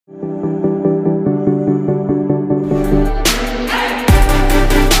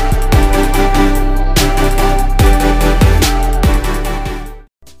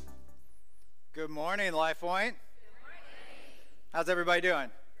morning, Life Point. How's everybody doing?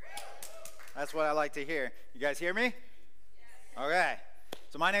 That's what I like to hear. You guys hear me? Yes. Okay.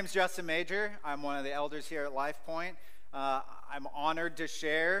 So my name's Justin Major. I'm one of the elders here at Life Point. I'm honored to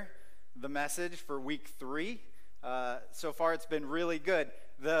share the message for week 3. So far, it's been really good.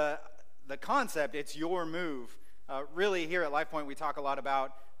 The concept, it's your move. Really, here at Life Point, we talk a lot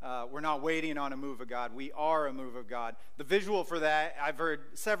about we're not waiting on a move of God. We are a move of God. The visual for that, I've heard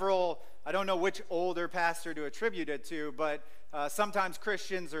several, I don't know which older pastor to attribute it to, but sometimes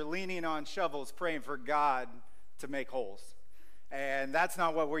Christians are leaning on shovels praying for God to make holes. And that's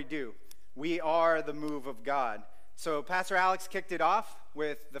not what we do. We are the move of God. So Pastor Alex kicked it off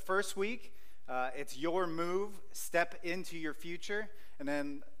with the first week. It's your move, step into your future. And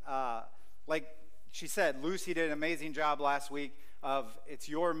then, like she said, Lucy did an amazing job last week of it's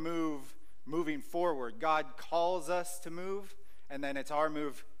your move moving forward. God calls us to move, and then it's our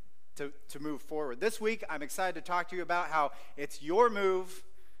move to move forward. This week, I'm excited to talk to you about how it's your move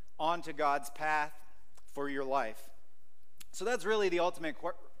onto God's path for your life. So that's really the ultimate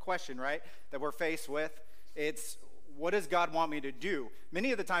question, right, that we're faced with. It's, what does God want me to do?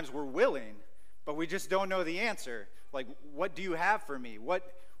 Many of the times we're willing, but we just don't know the answer. Like, what do you have for me? What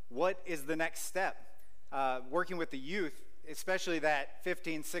is the next step? Working with the youth, especially that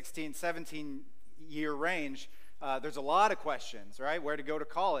 15, 16, 17-year range, there's a lot of questions, right? Where to go to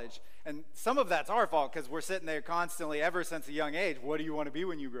college. And some of that's our fault because we're sitting there constantly ever since a young age. What do you want to be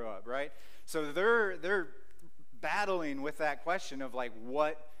when you grow up, right? So they're battling with that question of like,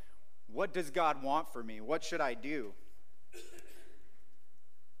 what does God want for me? What should I do?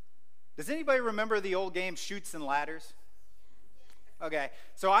 Does anybody remember the old game Chutes and Ladders? Okay,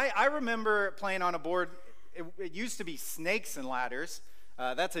 so I remember playing on a board. It used to be Snakes and Ladders.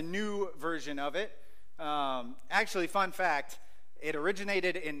 That's a new version of it. Actually, fun fact,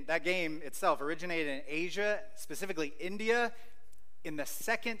 that game itself originated in Asia, specifically India, in the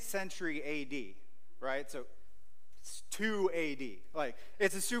 2nd century AD, right? So it's 2 AD. Like,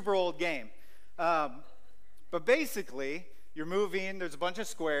 it's a super old game. But basically, you're moving, there's a bunch of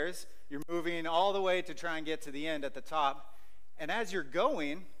squares. You're moving all the way to try and get to the end at the top. And as you're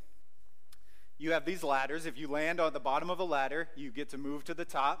going, you have these ladders. If you land on the bottom of a ladder, you get to move to the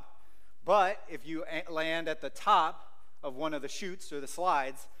top. But if you land at the top of one of the chutes or the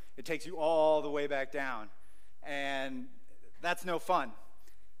slides, it takes you all the way back down. And that's no fun.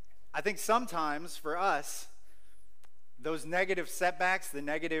 I think sometimes for us, those negative setbacks, the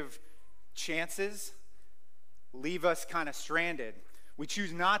negative chances, leave us kind of stranded. We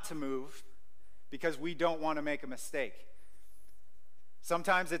choose not to move because we don't want to make a mistake.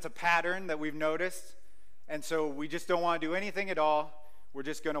 Sometimes it's a pattern that we've noticed, and so we just don't want to do anything at all. We're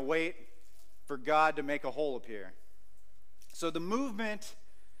just going to wait for God to make a hole appear. So the movement,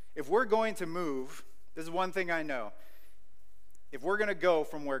 if we're going to move, this is one thing I know. If we're going to go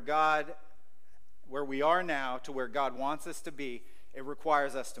from where we are now to where God wants us to be, it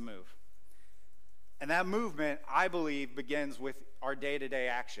requires us to move. And that movement, I believe, begins with our day-to-day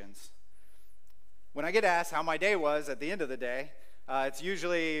actions. When I get asked how my day was at the end of the day, it's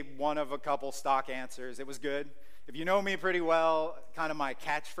usually one of a couple stock answers. It was good. If you know me pretty well, kind of my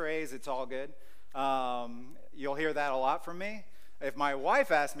catchphrase, it's all good. You'll hear that a lot from me. If my wife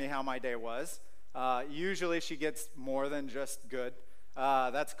asks me how my day was, usually she gets more than just good.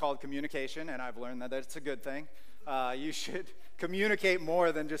 That's called communication, and I've learned that it's a good thing. You should communicate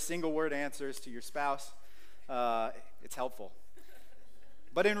more than just single-word answers to your spouse. It's helpful.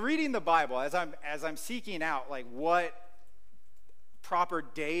 But in reading the Bible, as I'm seeking out like what proper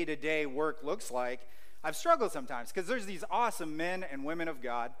day-to-day work looks like, I've struggled sometimes because there's these awesome men and women of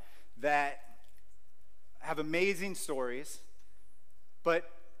God that have amazing stories, but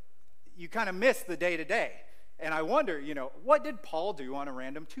you kind of miss the day-to-day. And I wonder, what did Paul do on a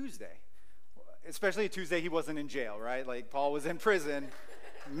random Tuesday? Especially a Tuesday he wasn't in jail, right? Like Paul was in prison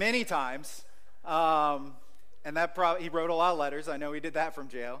many times. And he wrote a lot of letters. I know he did that from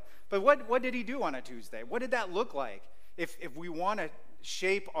jail. But what did he do on a Tuesday? What did that look like? If we want to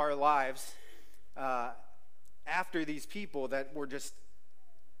shape our lives after these people that were just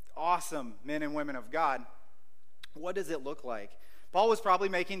awesome men and women of God, what does it look like? Paul was probably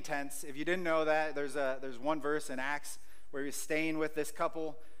making tents. If you didn't know that, there's one verse in Acts where he's staying with this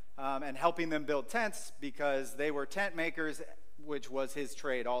couple and helping them build tents because they were tent makers, which was his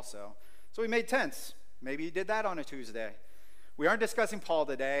trade also. So he made tents. Maybe he did that on a Tuesday. We aren't discussing Paul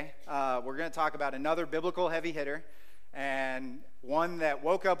today. We're going to talk about another biblical heavy hitter and one that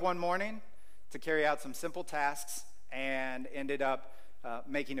woke up one morning to carry out some simple tasks and ended up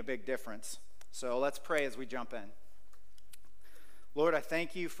making a big difference. So let's pray as we jump in. Lord, I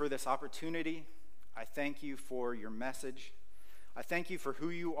thank you for this opportunity. I thank you for your message. I thank you for who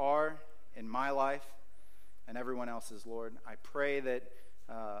you are in my life and everyone else's, Lord. I pray that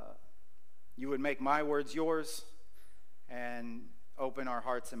you would make my words yours and open our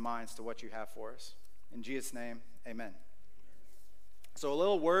hearts and minds to what you have for us. In Jesus' name, amen. So a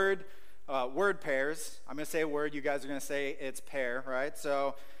little word pairs. I'm going to say a word. You guys are going to say it's pair, right?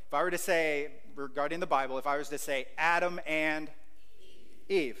 So if I were to say, regarding the Bible, if I was to say Adam and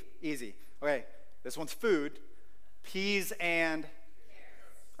Eve, easy. Okay, this one's food. Peas and...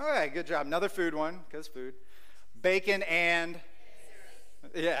 Okay, good job. Another food one, because food. Bacon and...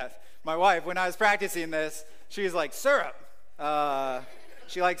 Yeah, my wife, when I was practicing this, she's like, syrup.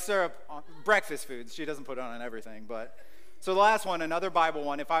 She likes syrup on breakfast foods. She doesn't put it on everything, but... So the last one, another Bible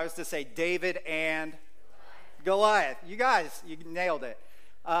one, if I was to say David and Goliath. You guys, you nailed it.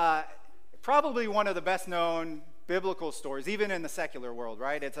 Probably one of the best known biblical stories, even in the secular world,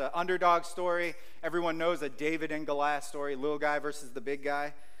 right? It's an underdog story. Everyone knows a David and Goliath story, little guy versus the big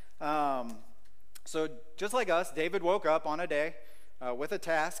guy. So just like us, David woke up on a day with a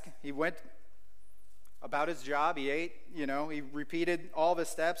task. He went about his job. He ate, he repeated all of his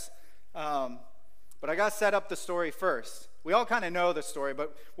steps. But I got to set up the story first. We all kind of know the story,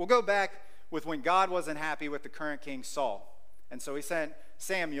 but we'll go back with when God wasn't happy with the current king, Saul. And so he sent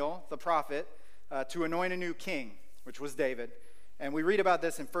Samuel, the prophet, to anoint a new king, which was David. And we read about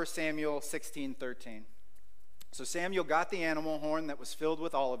this in 1 Samuel 16:13. So Samuel got the animal horn that was filled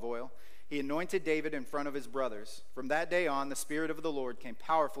with olive oil. He anointed David in front of his brothers. From that day on, the Spirit of the Lord came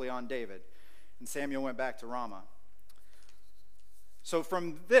powerfully on David. And Samuel went back to Ramah. So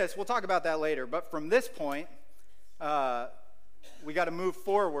from this, we'll talk about that later, but from this point, we got to move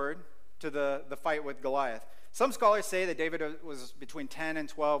forward to the fight with Goliath. Some scholars say that David was between 10 and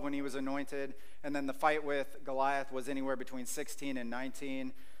 12 when he was anointed, and then the fight with Goliath was anywhere between 16 and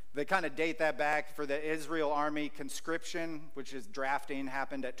 19. They kind of date that back for the Israel army conscription, which is drafting,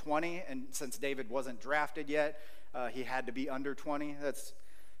 happened at 20, and since David wasn't drafted yet, he had to be under 20. That's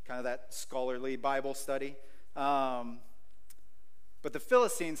kind of that scholarly Bible study. But the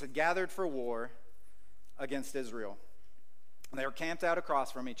Philistines had gathered for war against Israel. They were camped out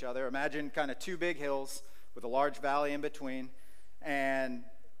across from each other. Imagine kind of two big hills with a large valley in between. And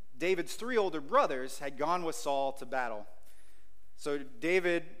David's three older brothers had gone with Saul to battle. So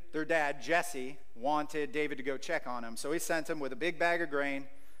David, their dad, Jesse, wanted David to go check on him. So he sent him with a big bag of grain,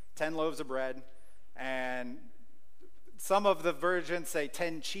 10 loaves of bread, and some of the versions say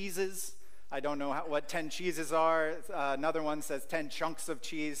 10 cheeses. I don't know what 10 cheeses are. Another one says 10 chunks of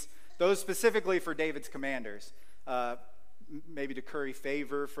cheese. Those specifically for David's commanders, maybe to curry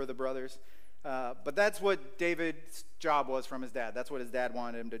favor for the brothers. But that's what David's job was from his dad. That's what his dad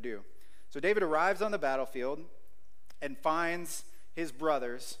wanted him to do. So David arrives on the battlefield and finds his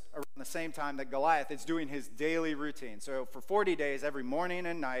brothers around the same time that Goliath is doing his daily routine. So for 40 days, every morning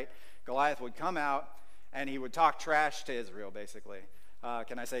and night, Goliath would come out and he would talk trash to Israel, basically.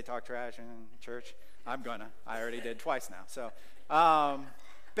 Can I say talk trash in church? I'm gonna. I already did twice now. So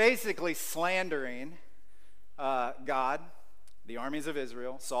basically slandering God, the armies of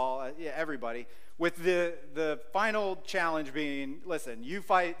Israel, Saul, everybody, with the final challenge being, listen, you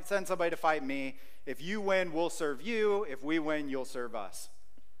send somebody to fight me. If you win, we'll serve you. If we win, you'll serve us.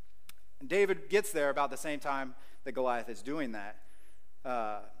 And David gets there about the same time that Goliath is doing that.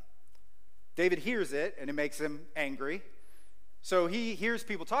 David hears it, and it makes him angry. So he hears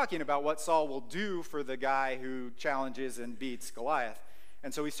people talking about what Saul will do for the guy who challenges and beats Goliath.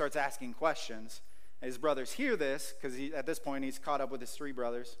 And so he starts asking questions. And his brothers hear this, because at this point he's caught up with his three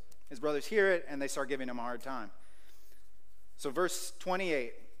brothers. His brothers hear it, and they start giving him a hard time. So verse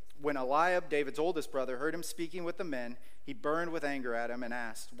 28, when Eliab, David's oldest brother, heard him speaking with the men, he burned with anger at him and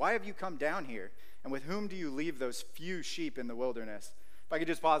asked, "Why have you come down here? And with whom do you leave those few sheep in the wilderness?" If I could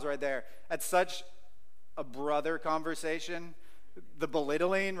just pause right there. That's such a brother conversation. The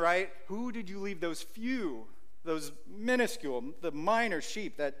belittling, right? Who did you leave those few, those minuscule, the minor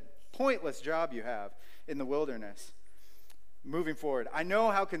sheep, that pointless job you have in the wilderness? Moving forward, I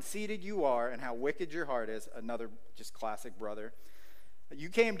know how conceited you are and how wicked your heart is. Another just classic brother. You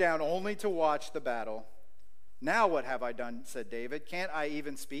came down only to watch the battle. Now what have I done, said David. Can't I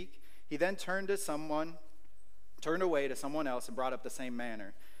even speak? He then turned away to someone else and brought up the same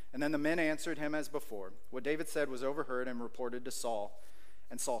manner. And then the men answered him as before. What David said was overheard and reported to Saul,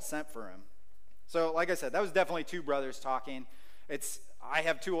 and Saul sent for him. So, like I said, that was definitely two brothers talking. I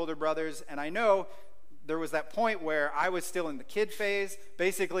have two older brothers, and I know there was that point where I was still in the kid phase,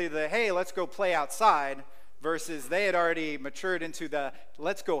 basically hey, let's go play outside, versus they had already matured into the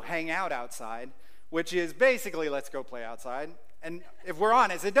let's go hang out outside, which is basically let's go play outside. And if we're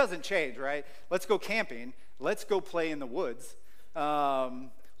honest, it doesn't change, right? Let's go camping. Let's go play in the woods.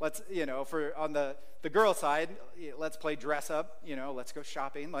 Let's, for on the girl side, let's play dress up, let's go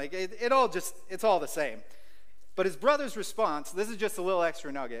shopping. Like it's all the same. But his brother's response, this is just a little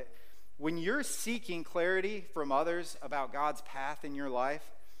extra nugget. When you're seeking clarity from others about God's path in your life,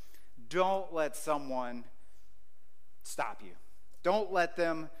 don't let someone stop you. Don't let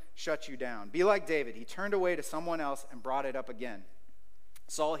them shut you down. Be like David. He turned away to someone else and brought it up again.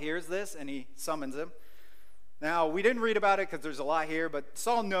 Saul hears this and he summons him. Now, we didn't read about it because there's a lot here, but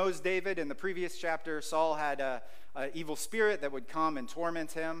Saul knows David. In the previous chapter, Saul had an evil spirit that would come and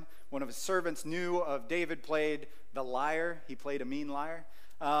torment him. One of his servants knew of David played the lyre. He played a mean lyre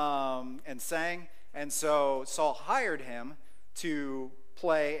and sang. And so Saul hired him to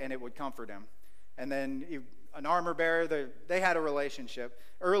play, and it would comfort him. And then an armor bearer, they had a relationship.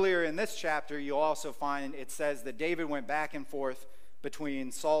 Earlier in this chapter, you'll also find it says that David went back and forth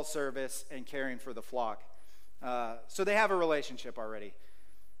between Saul's service and caring for the flock. So they have a relationship already.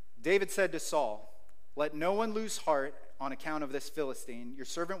 David said to Saul, "Let no one lose heart on account of this Philistine. Your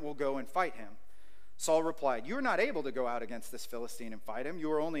servant will go and fight him." Saul replied, "You are not able to go out against this Philistine and fight him.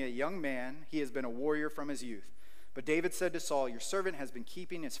 You are only a young man. He has been a warrior from his youth." But David said to Saul, "Your servant has been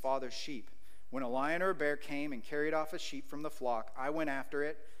keeping his father's sheep. When a lion or a bear came and carried off a sheep from the flock, I went after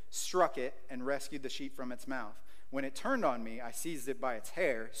it, struck it, and rescued the sheep from its mouth. When it turned on me, I seized it by its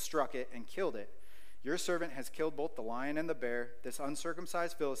hair, struck it, and killed it. Your servant has killed both the lion and the bear. This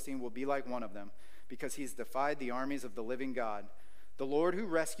uncircumcised Philistine will be like one of them, because he's defied the armies of the living God. The Lord who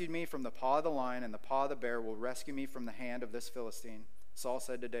rescued me from the paw of the lion and the paw of the bear will rescue me from the hand of this Philistine." Saul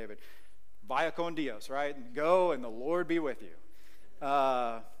said to David, "Vaya con Dios," right? Go and the Lord be with you.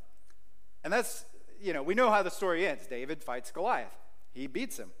 And that's, we know how the story ends. David fights Goliath. He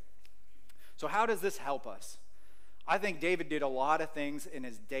beats him. So how does this help us? I think David did a lot of things in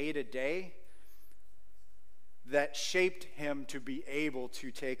his day-to-day that shaped him to be able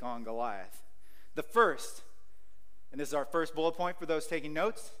to take on Goliath. The first, and this is our first bullet point for those taking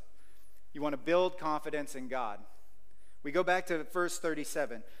notes, you want to build confidence in God. We go back to verse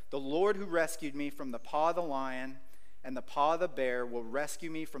 37. "The Lord who rescued me from the paw of the lion and the paw of the bear will rescue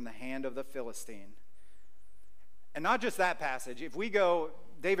me from the hand of the Philistine." And not just that passage. If we go,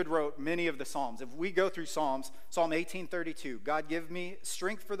 David wrote many of the Psalms. If we go through Psalms, Psalm 18:32, "God give me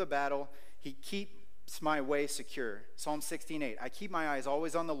strength for the battle. He keeps my way secure." Psalm 16:8, "I keep my eyes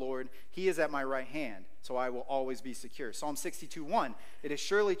always on the Lord. He is at my right hand, so I will always be secure." Psalm 62:1, "It is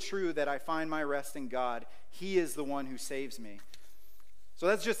surely true that I find my rest in God. He is the one who saves me." So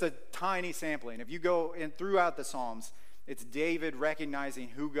that's just a tiny sampling. If you go in throughout the Psalms, it's David recognizing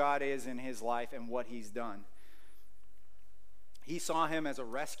who God is in his life and what he's done. He saw him as a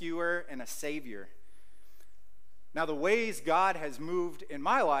rescuer and a savior. Now, the ways God has moved in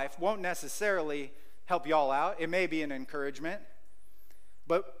my life won't necessarily help y'all out. It may be an encouragement.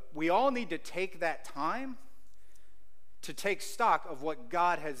 But we all need to take that time to take stock of what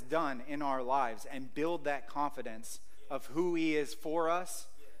God has done in our lives and build that confidence of who he is for us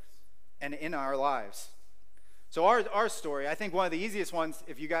and in our lives. So our story, I think one of the easiest ones,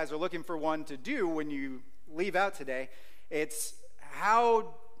 if you guys are looking for one to do when you leave out today, it's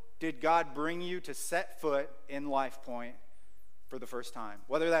how did God bring you to set foot in Life Point for the first time?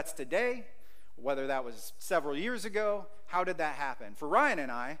 Whether that's today, whether that was several years ago, how did that happen? For Ryan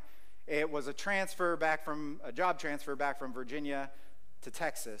and I, it was a job transfer back from Virginia to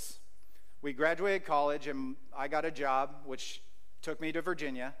Texas. We graduated college and I got a job, which took me to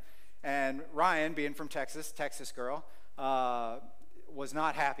Virginia. And Ryan, being from Texas, Texas girl, was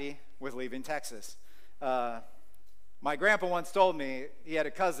not happy with leaving Texas. My grandpa once told me he had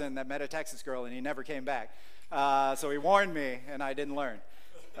a cousin that met a Texas girl and he never came back. So he warned me and I didn't learn.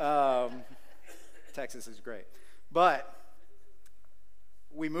 Texas is great. But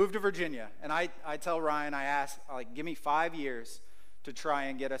we moved to Virginia, and I tell Ryan, I ask, give me 5 years to try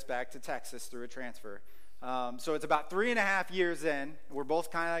and get us back to Texas through a transfer. So it's about 3.5 years in. We're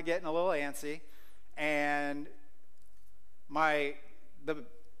both kind of getting a little antsy, and the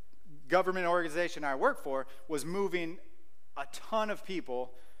government organization I work for was moving a ton of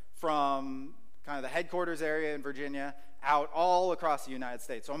people from kind of the headquarters area in Virginia out all across the United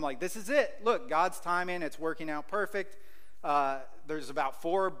States. So I'm like, this is it. Look, God's timing, it's working out perfect. There's about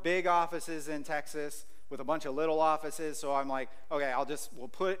 4 big offices in Texas with a bunch of little offices. So I'm like, okay, we'll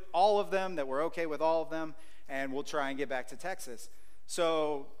put all of them that we're okay with all of them, and we'll try and get back to Texas.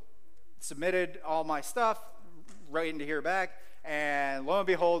 So submitted all my stuff, waiting to hear back, and lo and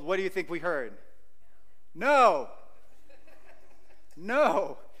behold, what do you think we heard? No.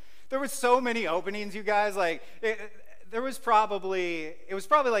 There were so many openings, you guys. it was probably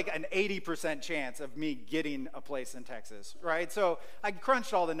like an 80% chance of me getting a place in Texas, right? So I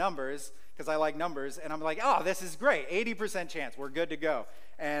crunched all the numbers because I like numbers, and I'm like, oh, this is great, 80% chance, we're good to go.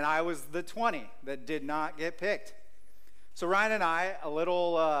 And I was the 20 that did not get picked. So Ryan and I, a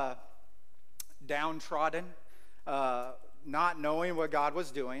little downtrodden, not knowing what God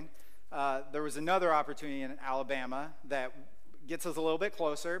was doing, there was another opportunity in Alabama that gets us a little bit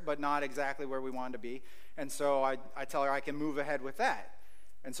closer, but not exactly where we wanted to be. And so I tell her I can move ahead with that.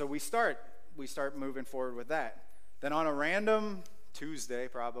 And so we start moving forward with that. Then on a random Tuesday,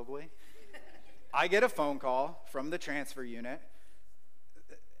 probably, I get a phone call from the transfer unit.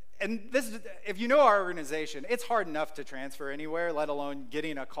 And this, if you know our organization, it's hard enough to transfer anywhere, let alone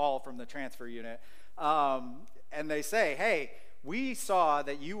getting a call from the transfer unit. And they say, hey, we saw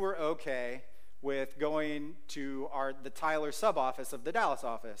that you were okay with going to the Tyler sub-office of the Dallas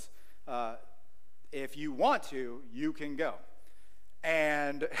office. If you want to, you can go.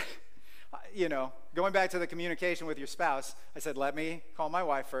 And, going back to the communication with your spouse, I said, let me call my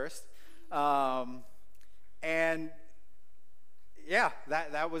wife first. And yeah,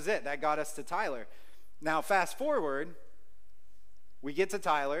 that was it. That got us to Tyler. Now, fast forward, we get to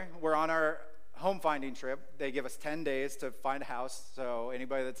Tyler. We're on our home finding trip. They give us 10 days to find a house. So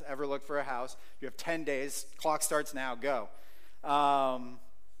anybody that's ever looked for a house, you have 10 days. Clock starts now, go.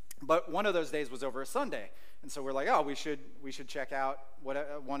 But one of those days was over a Sunday. And so we're like, oh, we should check out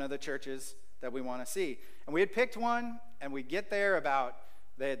one of the churches that we want to see. And we had picked one, and we get there about,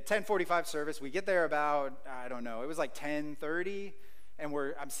 they had 10:45 service. We get there about, I don't know, it was like 10:30, and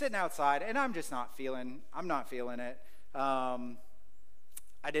I'm sitting outside, and I'm not feeling it. I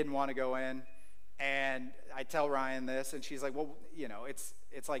didn't want to go in, and I tell Ryan this, and she's like, well, it's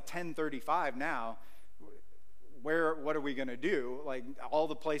like 10:35 now. What are we going to do? Like, all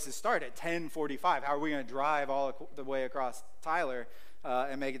the places start at 10:45. How are we going to drive all the way across Tyler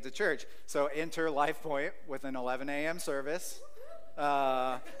and make it to church? So enter Life Point with an 11 a.m. service.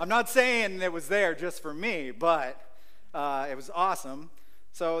 I'm not saying it was there just for me, but it was awesome.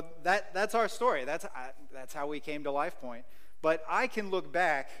 So that's our story. That's how we came to Life Point. But I can look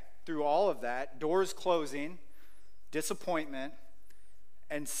back through all of that, doors closing, disappointment,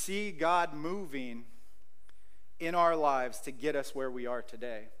 and see God moving in our lives to get us where we are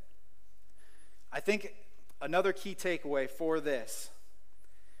today. I think another key takeaway for this,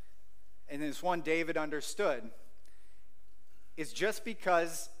 and it's one David understood, is just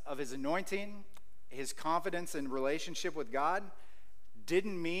because of his anointing, his confidence and relationship with God,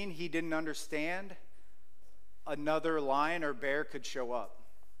 didn't mean he didn't understand another lion or bear could show up.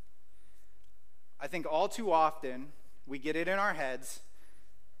 I think all too often we get it in our heads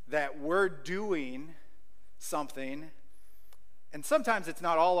that we're doing something, and sometimes it's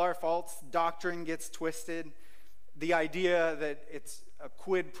not all our faults. Doctrine gets twisted. The idea that it's a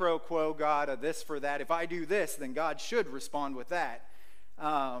quid pro quo God, a this for that. If I do this, then God should respond with that.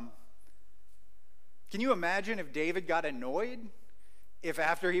 Can you imagine if David got annoyed? If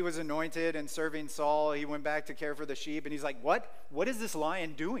after he was anointed and serving Saul, he went back to care for the sheep, and he's like, what is this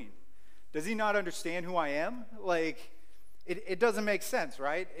lion doing? Does he not understand who I am? Like, it doesn't make sense,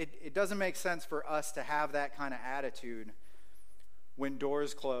 right? It doesn't make sense for us to have that kind of attitude when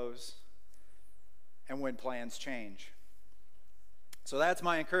doors close and when plans change. So that's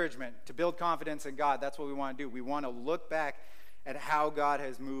my encouragement, to build confidence in God. That's what we want to do. We want to look back at how God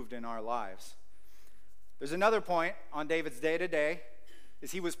has moved in our lives. There's another point on David's day-to-day,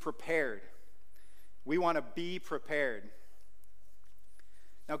 is he was prepared. We want to be prepared.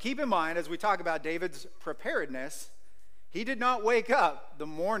 Now keep in mind, as we talk about David's preparedness, he did not wake up the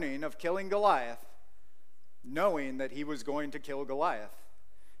morning of killing Goliath knowing that he was going to kill Goliath.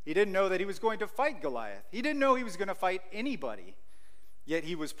 He didn't know that he was going to fight Goliath. He didn't know he was going to fight anybody, yet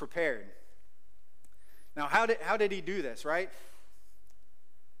he was prepared. Now, how did he do this, right?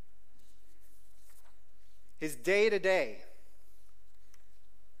 His day-to-day.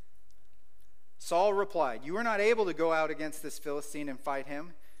 Saul replied, "You are not able to go out against this Philistine and fight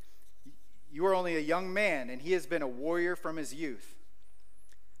him. You are only a young man, and he has been a warrior from his youth."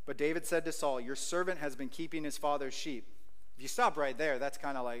 But David said to Saul, "Your servant has been keeping his father's sheep." If you stop right there, that's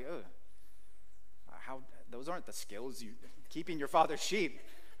kind of like, those aren't the skills. Keeping your father's sheep.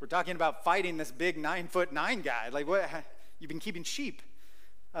 We're talking about fighting this big 9'9" guy. Like, what? You've been keeping sheep.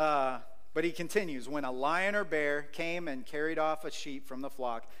 But he continues, "When a lion or bear came and carried off a sheep from the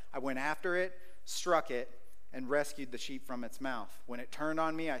flock, I went after it, struck it, and rescued the sheep from its mouth. When it turned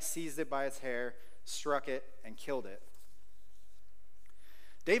on me, I seized it by its hair, struck it, and killed it."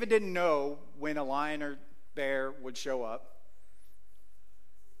 David didn't know when a lion or bear would show up,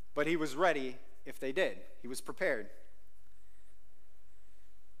 but he was ready if they did. He was prepared.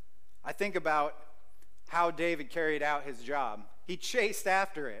 I think about how David carried out his job. He chased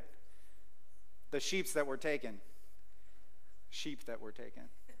after it. The sheep that were taken.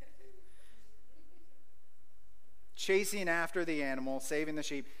 Chasing after the animal, saving the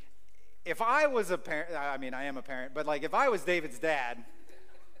sheep. If I was a parent, I mean, I am a parent, but like if I was David's dad,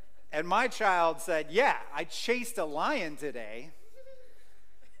 and my child said, yeah, I chased a lion today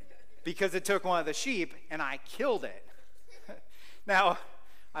because it took one of the sheep, and I killed it. Now,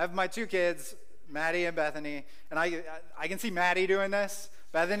 I have my two kids, Maddie and Bethany, and I can see Maddie doing this.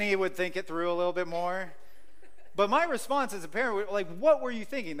 Bethany would think it through a little bit more. But my response as a parent, like, what were you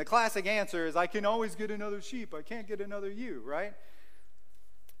thinking? The classic answer is, I can always get another sheep. I can't get another you, right?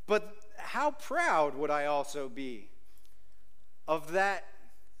 But how proud would I also be of that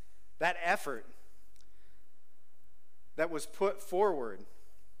effort that was put forward,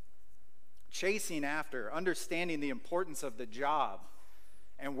 chasing after, understanding the importance of the job,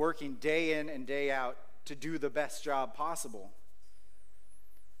 and working day in and day out to do the best job possible.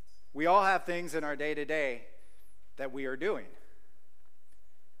 We all have things in our day-to-day that we are doing.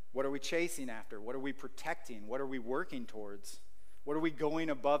 What are we chasing after? What are we protecting? What are we working towards? What are we going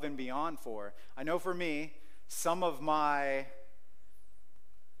above and beyond for? I know for me, some of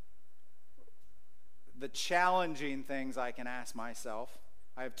the challenging things I can ask myself,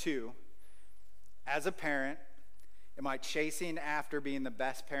 I have two. As a parent, am I chasing after being the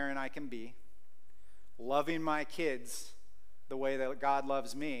best parent I can be? Loving my kids the way that God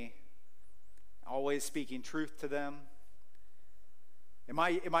loves me? Always speaking truth to them? Am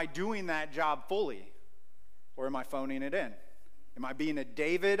I doing that job fully? Or am I phoning it in? Am I being a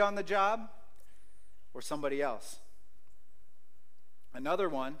David on the job? Or somebody else? Another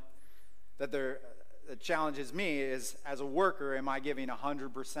one that challenges me is, as a worker, am I giving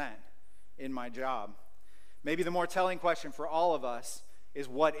 100% in my job? Maybe the more telling question for all of us is,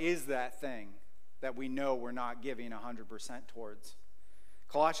 what is that thing that we know we're not giving 100% towards?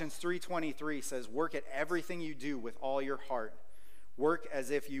 Colossians 3:23 says, work at everything you do with all your heart. Work as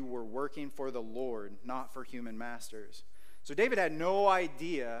if you were working for the Lord, not for human masters. So David had no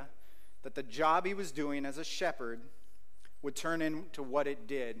idea that the job he was doing as a shepherd would turn into what it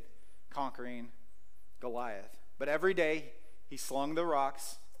did, conquering Goliath. But every day he slung the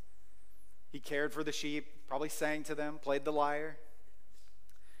rocks, he cared for the sheep, probably sang to them, played the lyre,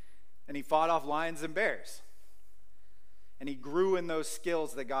 and he fought off lions and bears. And he grew in those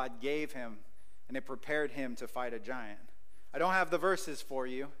skills that God gave him, and it prepared him to fight a giant. I don't have the verses for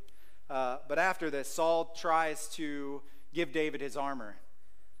you, but after this, Saul tries to give David his armor.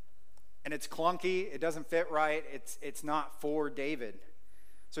 And it's clunky, it doesn't fit right, it's not for David.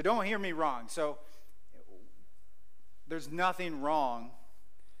 So don't hear me wrong. So there's nothing wrong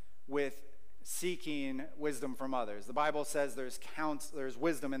with seeking wisdom from others. The Bible says there's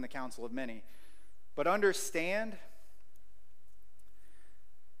wisdom in the counsel of many. But understand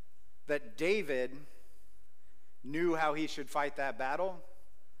that David knew how he should fight that battle,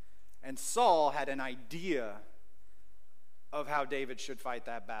 and Saul had an idea of how David should fight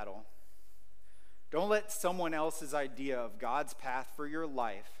that battle. Don't let someone else's idea of God's path for your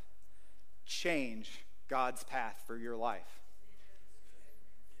life change God's path for your life.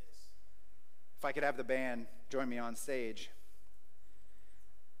 If I could have the band join me on stage.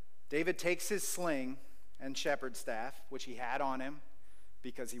 David takes his sling and shepherd's staff, which he had on him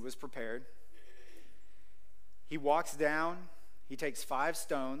because he was prepared. He walks down, he takes 5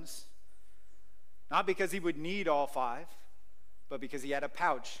 stones, not because he would need all 5, but because he had a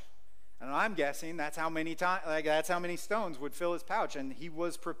pouch. And I'm guessing that's how many stones would fill his pouch, and he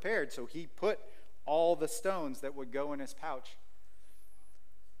was prepared, so he put all the stones that would go in his pouch.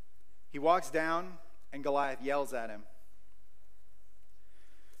 He walks down, and Goliath yells at him.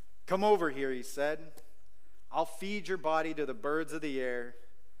 "Come over here," he said. "I'll feed your body to the birds of the air.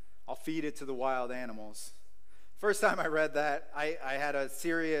 I'll feed it to the wild animals." First time I read that, I had a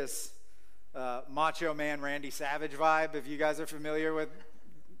serious Macho Man Randy Savage vibe, if you guys are familiar with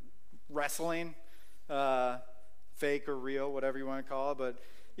wrestling, fake or real, whatever you want to call it. But,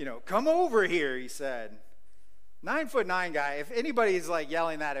 come over here, he said. 9'9" guy, if anybody's like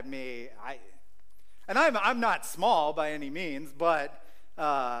yelling that at me, I'm not small by any means, but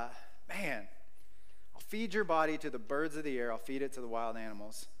man, I'll feed your body to the birds of the air, I'll feed it to the wild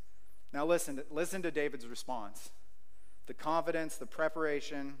animals. Now listen to David's response. The confidence, the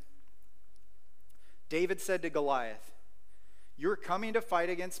preparation. David said to Goliath, "You're coming to fight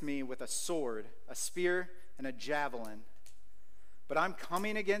against me with a sword, a spear, and a javelin. But I'm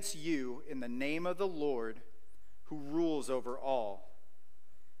coming against you in the name of the Lord who rules over all.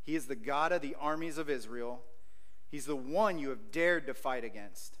 He is the God of the armies of Israel. He's the one you have dared to fight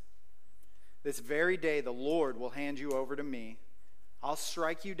against. This very day the Lord will hand you over to me. I'll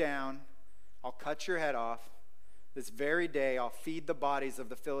strike you down. I'll cut your head off. This very day I'll feed the bodies of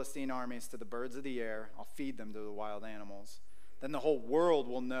the Philistine armies to the birds of the air. I'll feed them to the wild animals. Then the whole world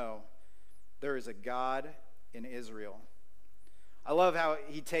will know there is a God in Israel. I love how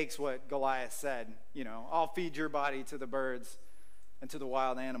he takes what Goliath said, I'll feed your body to the birds and to the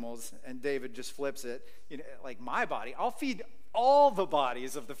wild animals. And David just flips it, like my body, I'll feed all the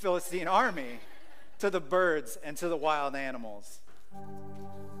bodies of the Philistine army to the birds and to the wild animals.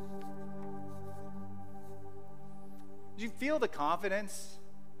 Did you feel the confidence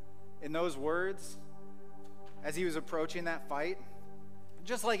in those words as he was approaching that fight?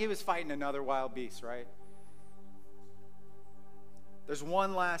 Just like he was fighting another wild beast, right? There's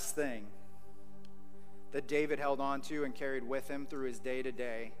one last thing that David held on to and carried with him through his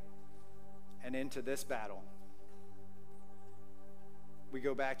day-to-day and into this battle. We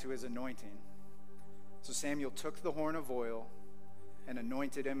go back to his anointing. So Samuel took the horn of oil and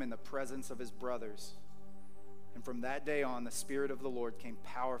anointed him in the presence of his brothers. And from that day on, the Spirit of the Lord came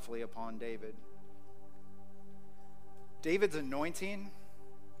powerfully upon David. David's anointing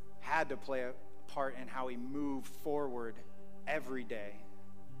had to play a part in how he moved forward every day.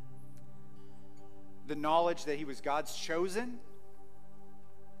 The knowledge that he was God's chosen.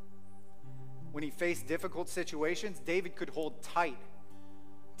 When he faced difficult situations, David could hold tight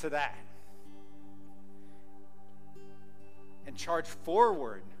to that and charge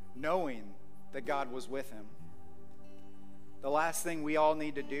forward knowing that God was with him. The last thing we all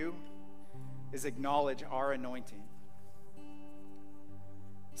need to do is acknowledge our anointing.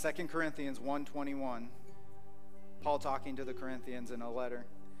 2 Corinthians 1:21, Paul talking to the Corinthians in a letter,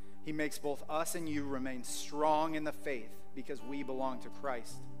 he makes both us and you remain strong in the faith because we belong to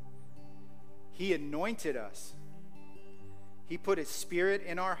Christ. He anointed us. He put his Spirit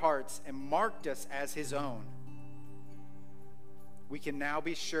in our hearts and marked us as his own. We can now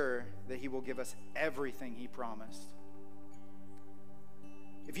be sure that he will give us everything he promised.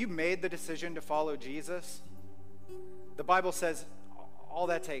 If you made the decision to follow Jesus, the Bible says all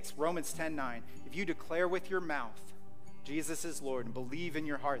that takes, Romans 10:9, if you declare with your mouth Jesus is Lord and believe in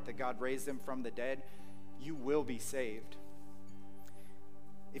your heart that God raised him from the dead, you will be saved.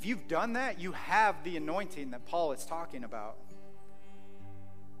 If you've done that, you have the anointing that Paul is talking about.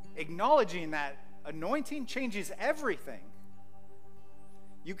 Acknowledging that anointing changes everything.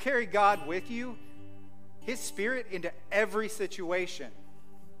 You carry God with you, his Spirit, into every situation.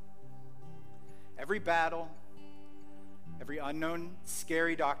 Every battle, every unknown,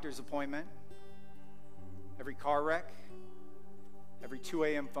 scary doctor's appointment, every car wreck, every 2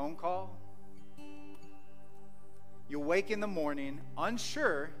 a.m. phone call. You wake in the morning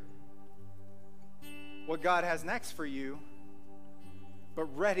unsure what God has next for you, but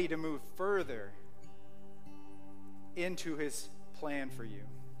ready to move further into his plan for you,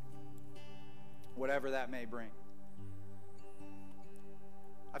 whatever that may bring.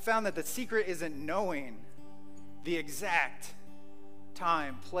 I found that the secret isn't knowing the exact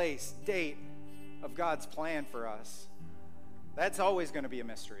time, place, date of God's plan for us. That's always going to be a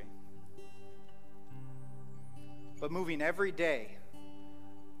mystery. But moving every day,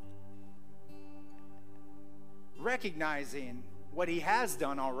 recognizing what he has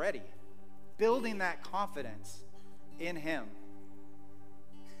done already, building that confidence in him.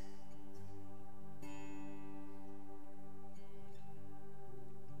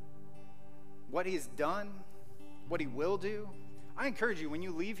 What he's done, what he will do. I encourage you, when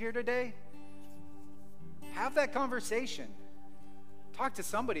you leave here today, have that conversation. Talk to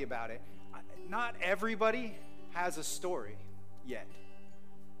somebody about it. Not everybody has a story yet.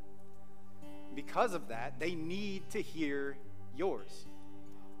 Because of that, they need to hear yours.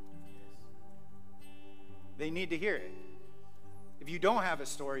 They need to hear it. If you don't have a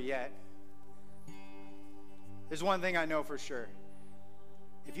story yet, there's one thing I know for sure.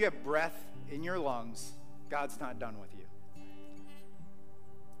 If you have breath in your lungs, God's not done with you.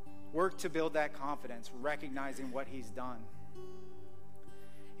 Work to build that confidence, recognizing what he's done.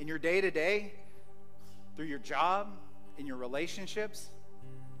 In your day-to-day, through your job, in your relationships,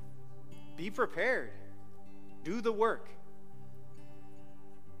 be prepared. Do the work.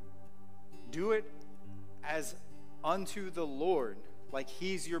 Do it as unto the Lord, like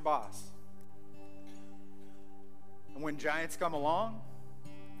he's your boss. And when giants come along,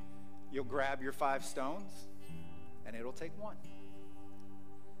 you'll grab your 5 stones, and it'll take one.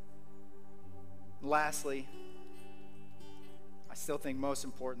 Lastly, I still think most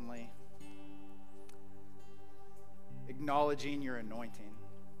importantly, acknowledging your anointing.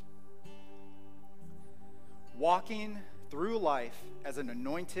 Walking through life as an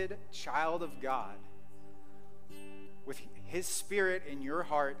anointed child of God, with his Spirit in your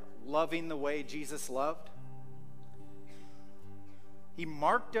heart, loving the way Jesus loved. He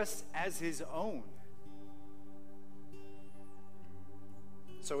marked us as his own.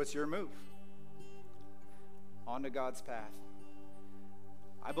 So it's your move onto God's path.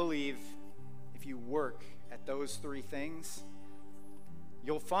 I believe if you work at those three things,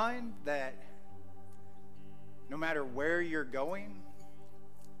 you'll find that no matter where you're going,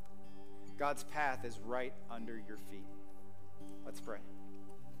 God's path is right under your feet. Let's pray.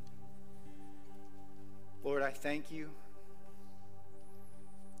 Lord, I thank you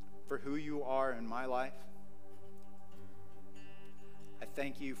for who you are in my life. I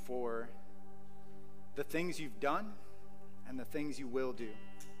thank you for the things you've done and the things you will do.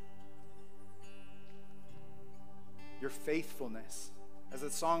 Your faithfulness, as a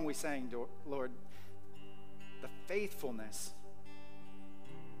song we sang, Lord, the faithfulness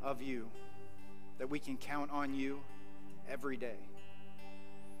of you, that we can count on you every day.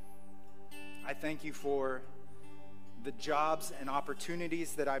 I thank you for the jobs and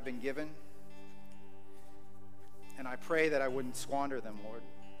opportunities that I've been given, and I pray that I wouldn't squander them, Lord.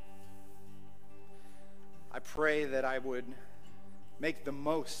 I pray that I would make the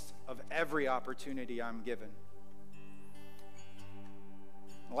most of every opportunity I'm given.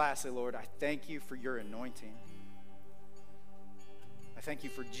 Lastly, Lord, I thank you for your anointing. I thank you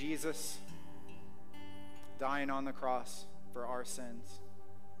for Jesus dying on the cross for our sins.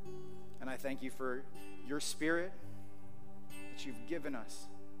 And I thank you for your Spirit that you've given us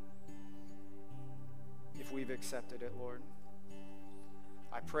if we've accepted it, Lord.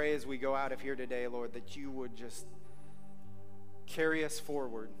 I pray as we go out of here today, Lord, that you would just carry us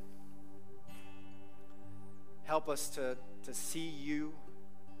forward. Help us to see you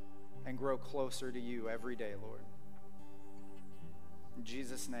and grow closer to you every day, Lord. In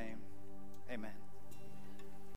Jesus' name, amen.